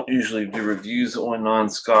I don't usually do reviews on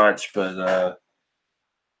non-Scotch, but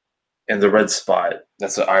and the Red Spot,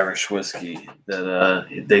 that's an Irish whiskey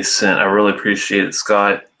that they sent. I really appreciate it,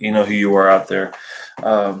 Scott. You know who you are out there.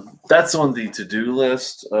 That's on the to-do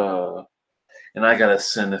list, and I gotta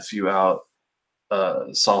send a few out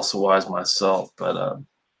salsa-wise myself, but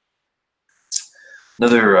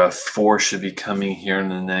another 4 should be coming here in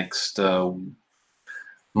the next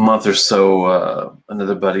month or so.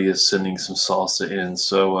 Another buddy is sending some salsa in,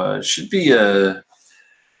 so it should be a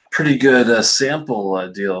pretty good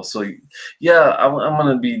sample deal. So yeah, I'm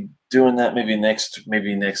gonna be doing that maybe next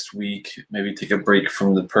week. Maybe take a break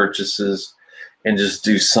from the purchases and just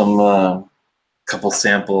do some couple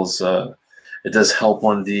samples. It does help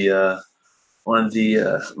on the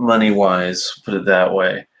money wise, put it that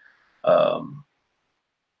way.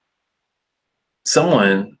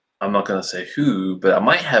 Someone, I'm not going to say who, but I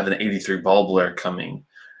might have an 83 Ball Blair coming.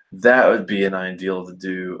 That would be an ideal to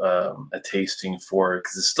do a tasting for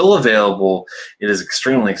because it's still available. It is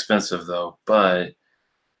extremely expensive though, but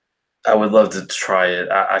I would love to try it.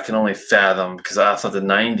 I can only fathom because I thought the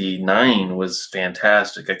 99 was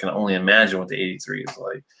fantastic. I can only imagine what the 83 is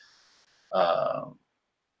like.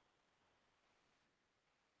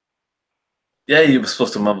 Yeah, you were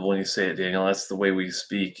supposed to mumble when you say it, Daniel. That's the way we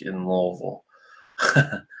speak in Louisville.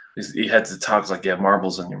 You had to talk like you have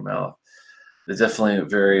marbles in your mouth. They definitely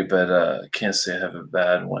vary, but I can't say I have a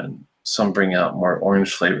bad one. Some bring out more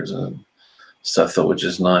orange flavors and stuff, though, which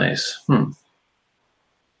is nice.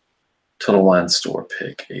 Total Wine Store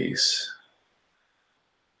pick, Ace.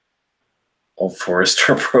 Old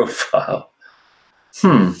Forester profile.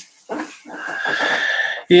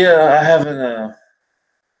 Yeah, I haven't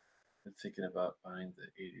thinking about buying the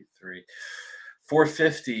 83.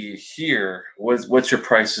 450 here. What's your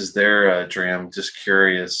prices there, Dram? Just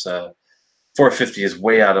curious. 450 is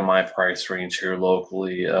way out of my price range here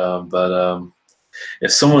locally, but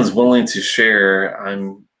if someone's willing to share,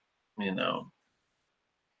 I'm,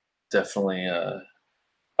 definitely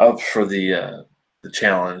up for the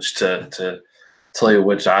challenge to tell you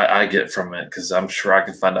which I get from it, because I'm sure I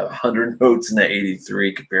can find 100 notes in that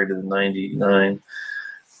 83 compared to the 99.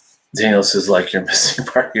 Daniel says, like, you're missing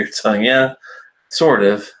part of your tongue. Yeah, sort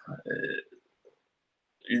of.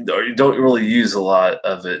 You don't really use a lot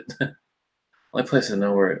of it. Only place I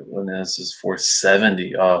know where it is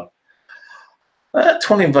 470.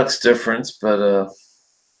 20 bucks difference, but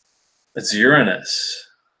it's Uranus.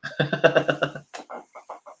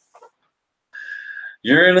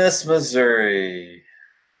 Uranus, Missouri.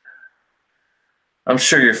 I'm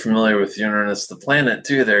sure you're familiar with Uranus, the planet,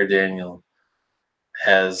 too, there, Daniel.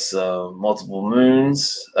 Has multiple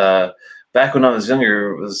moons. Back when I was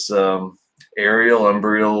younger, it was Ariel,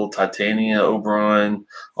 Umbriel, Titania, Oberon,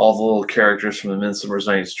 all the little characters from the Midsummer's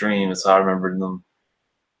Night's Dream. That's how I remembered them.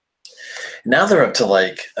 Now they're up to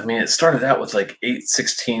it started out with 8,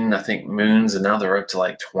 16, I think, moons, and now they're up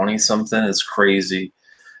to 20 something. It's crazy.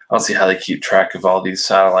 I don't see how they keep track of all these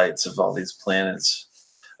satellites of all these planets.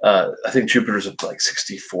 I think Jupiter's up to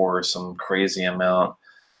 64 or some crazy amount.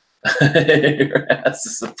 Your ass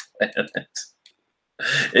is a planet.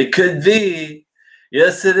 It could be.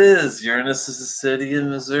 Yes, it is. Uranus is a city in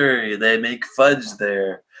Missouri. They make fudge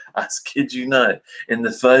there. I kid you not. And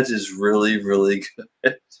the fudge is really, really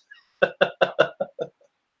good.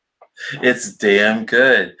 It's damn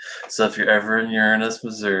good. So if you're ever in Uranus,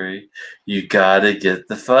 Missouri, you gotta get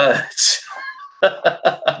the fudge.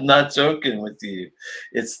 I'm not joking with you.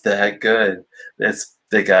 It's that good.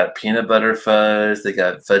 They got peanut butter fudge, they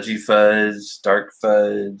got fudgy fudge, dark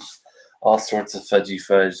fudge, all sorts of fudgy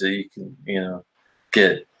fudge that you can,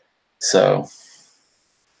 get. So,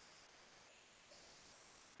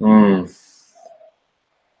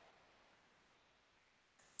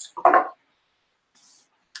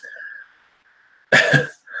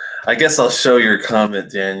 I guess I'll show your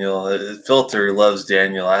comment, Daniel. Filter loves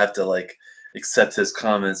Daniel. I have to accept his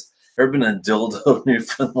comments. Ever been in Dildo,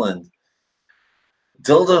 Newfoundland?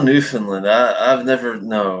 Dildo, Newfoundland. I've never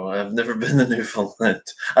been to Newfoundland.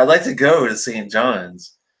 I'd like to go to St.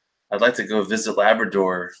 John's. I'd like to go visit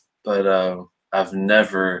Labrador, but I've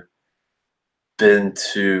never been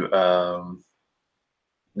to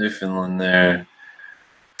Newfoundland there.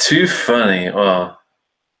 Too funny. Well,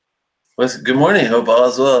 good morning. Hope all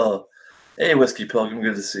is well. Hey, Whiskey Pilgrim.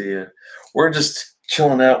 Good to see you. We're just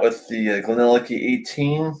chilling out with the GlenAllachie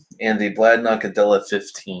 18 and the Bladnoch Adela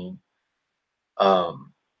 15.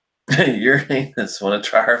 Uranus, want to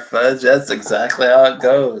try our fudge? That's exactly how it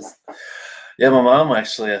goes. Yeah, my mom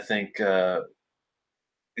actually, I think,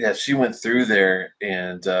 she went through there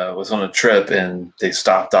and was on a trip, and they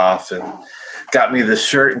stopped off and got me the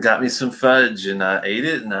shirt and got me some fudge, and I ate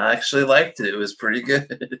it, and I actually liked it. It was pretty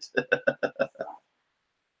good.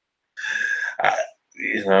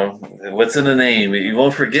 What's in the name? You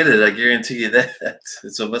won't forget it. I guarantee you that.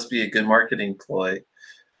 So it must be a good marketing ploy.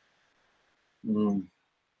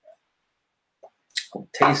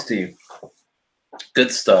 Tasty.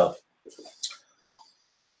 Good stuff.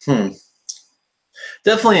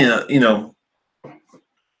 Definitely,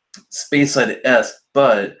 Speyside-esque,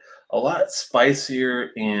 but a lot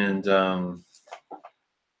spicier and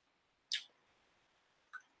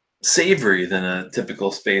savory than a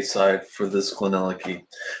typical Speyside for this GlenAllachie.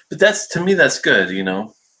 But to me, that's good,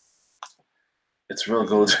 It's real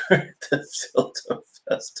good during the Dildo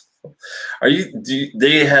Festival. Do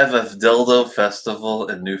they have a Dildo Festival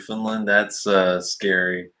in Newfoundland? That's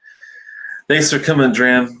scary. Thanks for coming,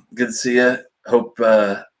 Dram. Good to see you. Hope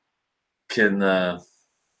can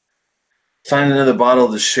find another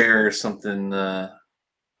bottle to share or something down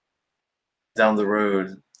the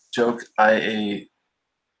road. Joke IA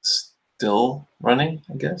still running,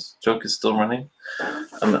 I guess. Joke is still running.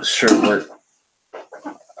 I'm not sure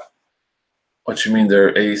what you mean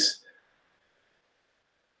there, Ace.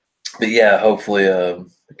 But yeah, hopefully I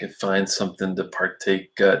can find something to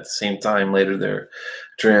partake at the same time later there.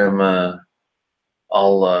 Dram,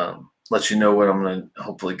 I'll let you know what I'm going to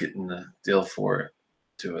hopefully get in the deal for it.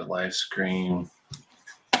 Do a live stream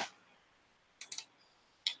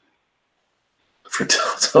for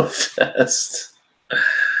Dildo Fest.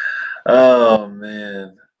 Oh,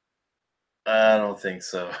 man. I don't think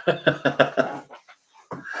so. I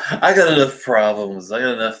got enough problems. I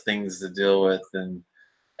got enough things to deal with, and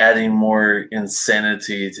adding more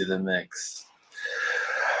insanity to the mix.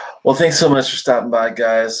 Well, thanks so much for stopping by,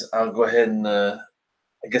 guys. I'll go ahead and I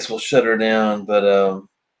guess we'll shut her down. But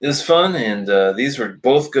it was fun, and these were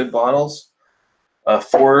both good bottles.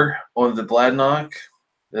 4 on the Bladnoch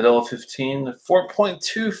Adela 15,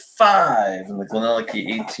 4.25 in the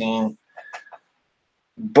GlenAllachie 18.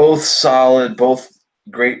 Both solid, both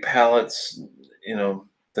great palates. You know,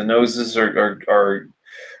 the noses are good.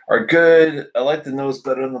 I like the nose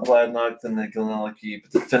better on the Bladnoch than the GlenAllachie,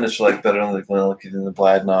 but the finish I like better on the GlenAllachie than the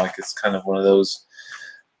Bladnoch. It's kind of one of those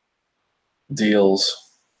deals.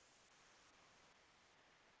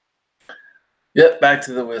 Yep, back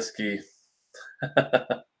to the whiskey.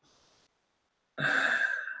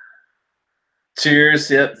 Cheers.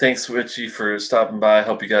 Yep. Thanks, Richie, for stopping by.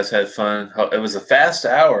 Hope you guys had fun. It was a fast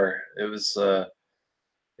hour.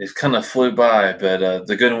 It kind of flew by, but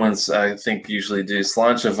the good ones I think usually do.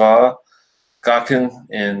 Slanchava, Gakken,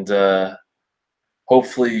 and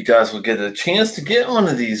hopefully you guys will get a chance to get one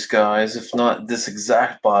of these guys. If not this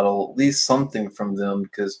exact bottle, at least something from them,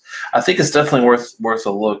 because I think it's definitely worth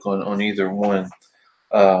a look on either one.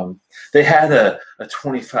 They had a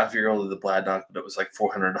 25-year-old of the Bladnoch, but it was like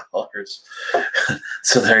 $400.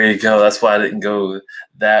 So there you go. That's why I didn't go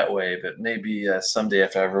that way. But maybe someday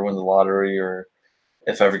if I ever win the lottery or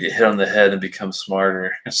if I ever get hit on the head and become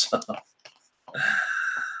smarter. So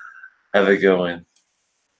have a good one.